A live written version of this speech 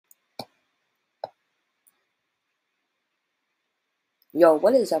Yo,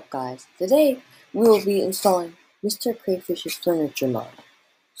 what is up guys? Today we will be installing Mr. Crayfish's furniture mod.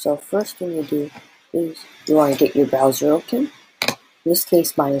 So first thing you do is you want to get your browser open. In this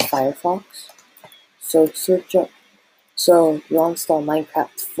case mine is Firefox. So search up, so you want to install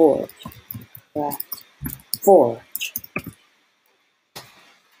Minecraft Forge.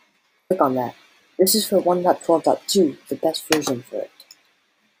 Click on that. This is for 1.12.2, the best version for it.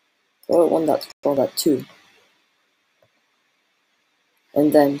 Go to 1.12.2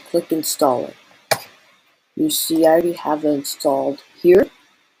 and then click install it. You see I already have it installed here.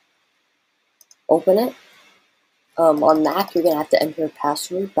 Open it. On Mac, you're going to have to enter a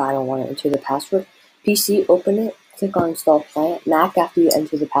password, but I don't want to enter the password. PC, open it, click on Install Client. Mac, after you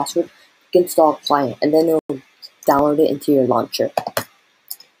enter the password, click Install Client, and then it'll download it into your launcher.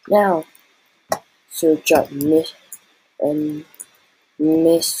 Now, search up Mr.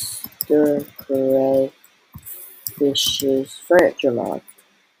 Crayfishes Furniture Mod.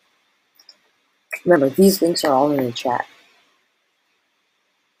 Remember, these links are all in the chat.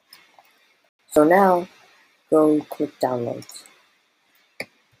 So now, go click Downloads.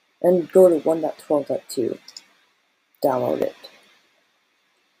 And go to 1.12.2. Download it.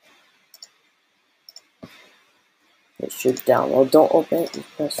 It should download. Don't open it,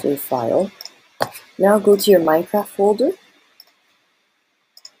 just press save file. Now go to your Minecraft folder.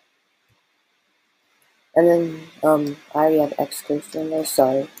 And then, I already have X cursor in there,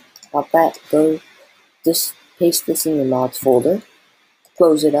 sorry about that. Paste this in your mods folder.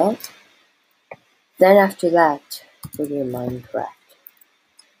 Close it out. Then after that, go to your Minecraft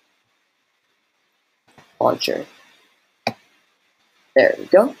launcher. There we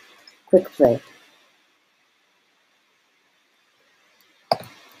go. Click play.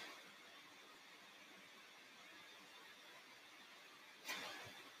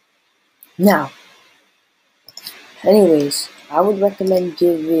 Now, anyways, I would recommend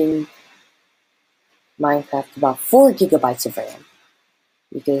giving Minecraft about 4 gigabytes of RAM,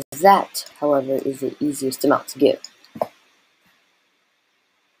 because that, however, is the easiest amount to give.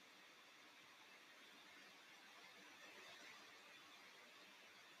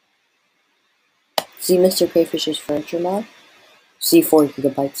 See Mr. Crayfish's furniture mod? See 4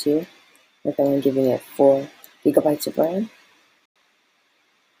 gigabytes here. Recommend giving it 4 gigabytes of RAM.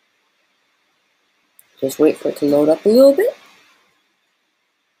 Just wait for it to load up a little bit.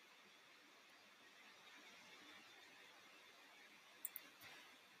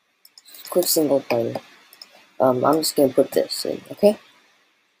 Click single player. I'm just gonna put this in, okay?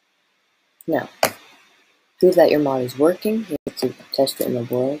 Now, prove that your mod is working. You have to test it in the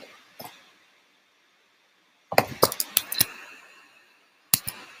world.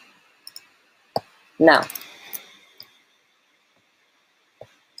 Now,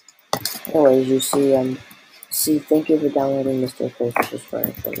 anyways, you see, thank you for downloading Mr. Crayfish's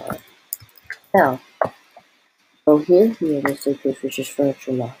furniture mod. Now, go here, we have Mr. Crayfish's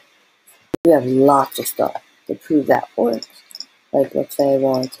furniture mod. We have lots of stuff to prove that works. Like, let's say I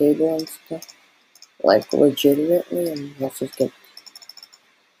want a table and stuff. Like, legitimately, and let's just get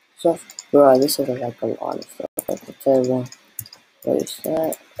stuff. Bro, this is like a lot of stuff. Like, let's say I want to place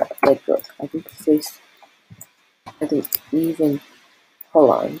that. Like, look, I can even, hold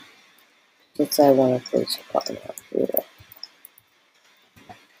on. Let's say I want to place a button up here.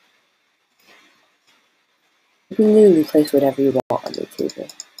 You can literally place whatever you want on the table.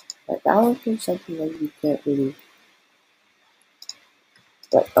 Like, that would be something that you can't really,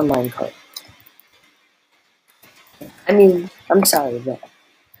 like a minecart. I mean, I'm sorry, but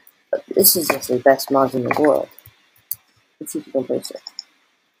this is just the best mods in the world. Let's see if you can place it.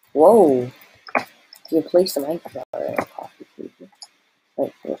 Whoa! You can place the Minecraft on a coffee table.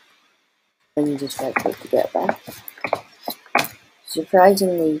 Like, look. Then you just right click to get back.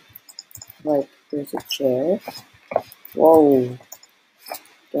 Surprisingly, like, there's a chair. Whoa!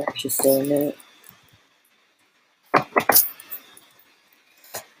 They're actually stay a minute.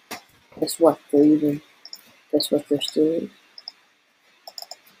 Guess what? Guess what there still is?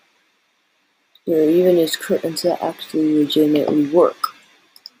 There even is curtains that actually legitimately work.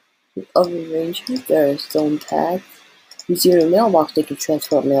 With other arrangements, there are stone tags. Using your mailbox, they can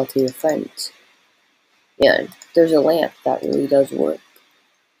transport mail to your friends. Yeah, there's a lamp that really does work.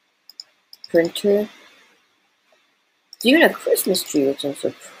 Printer. Even a Christmas tree, which I'm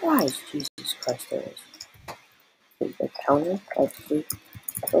surprised. Jesus Christ, there is. A counter, actually.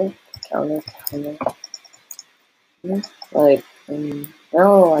 Oh, counter. Like,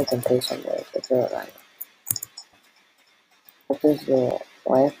 no, I can place on there, but they're right. But there's the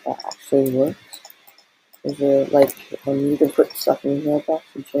lamp that actually works. Is there, like, you can put stuff in your mailbox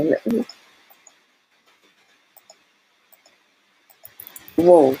legitimately?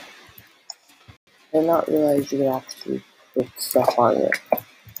 Whoa. I did not realize you could actually put stuff on it.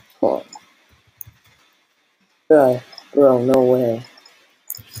 Hold on. Bro, no way.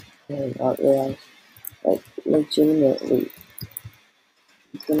 I did not realize. Like, legitimately,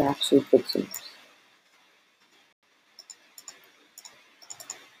 you can actually put some.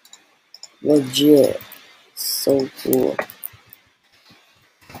 Legit. So cool.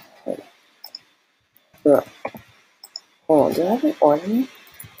 Like, bro. Hold on, do I have an ornament?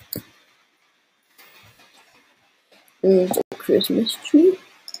 There's a Christmas tree.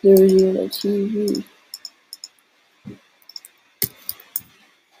 There's even a TV.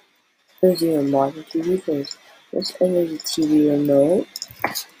 There's even a modern TV because there's a TV remote.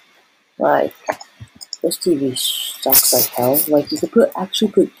 Like, this TV sucks like hell. Like, you could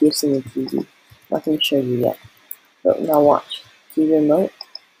actually put gifts in the TV. Not gonna show you yet. But now watch. TV remote.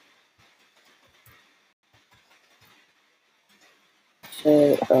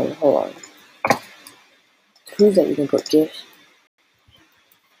 So, hold on. To prove that you can put gifts.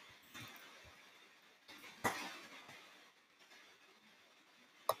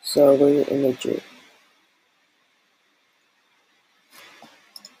 So, go to imagery.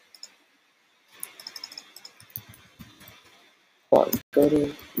 Hold on. Go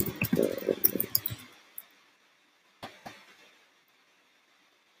to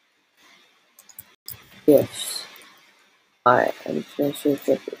gifts. Alright, I'm just gonna search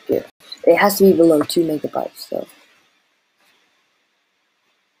up the gifts. It has to be below 2 megabytes, though.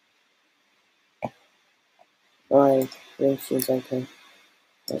 Like, for instance, I can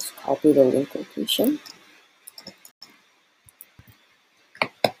just copy the link location.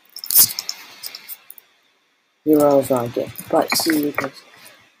 URL is not a GIF, but see, you can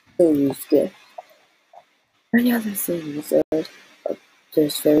still use GIF. Any other things,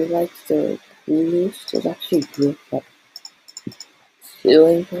 there's very like the Hulu's, there's actually group like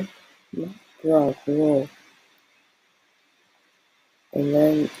ceiling thing. Bro, cool. And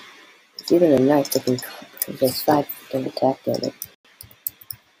then it's even a knife that can cut, because there's 5 can attack damage.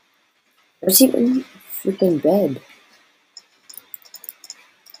 There's even a freaking bed.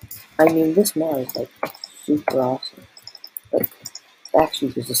 I mean, this mod is like super awesome. Like, actually,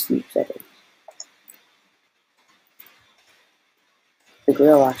 there's a sleep setting. The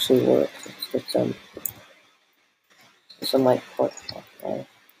grill actually works. It's some like pork. Okay.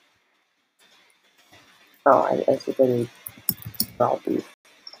 Oh, I think I need raw beef.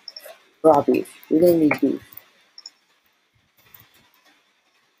 Raw beef. We're gonna need beef.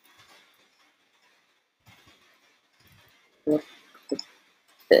 Look at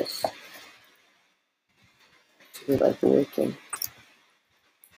this. We're like working.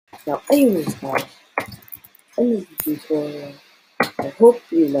 Now, anyways, guys, end of the tutorial. I hope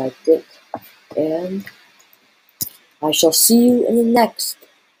you liked it, and I shall see you in the next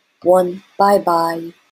one. Bye bye.